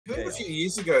I heard a Dale. few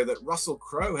years ago that Russell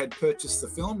Crowe had purchased the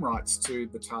film rights to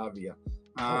Batavia.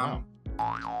 Oh,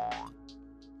 wow.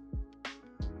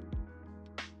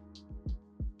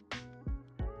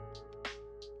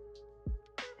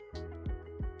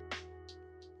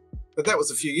 But that was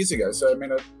a few years ago. So, I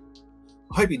mean, I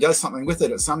hope he does something with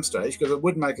it at some stage, because it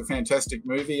would make a fantastic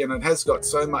movie, and it has got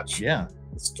so much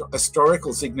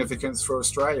historical significance for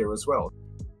Australia as well.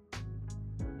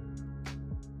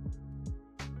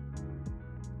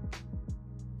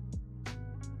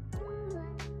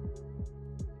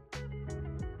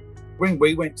 When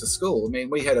we went to school, I mean,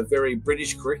 we had a very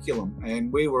British curriculum,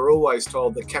 and we were always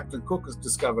told that Captain Cook has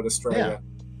discovered Australia.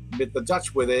 But the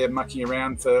Dutch were there mucking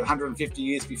around for 150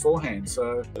 years beforehand.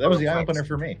 So that was the eye opener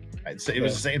for me. It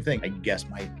was the same thing. I guess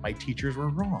my teachers were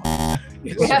wrong.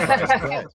 Yeah.